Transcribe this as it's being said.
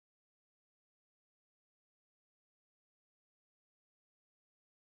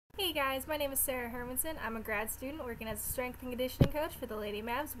Hey guys, my name is Sarah Hermanson. I'm a grad student working as a strength and conditioning coach for the Lady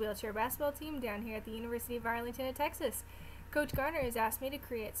Mavs wheelchair basketball team down here at the University of Arlington, Texas. Coach Garner has asked me to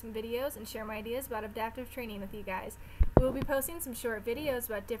create some videos and share my ideas about adaptive training with you guys. We will be posting some short videos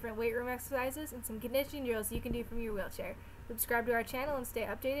about different weight room exercises and some conditioning drills you can do from your wheelchair. Subscribe to our channel and stay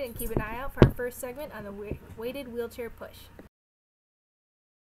updated, and keep an eye out for our first segment on the weighted wheelchair push.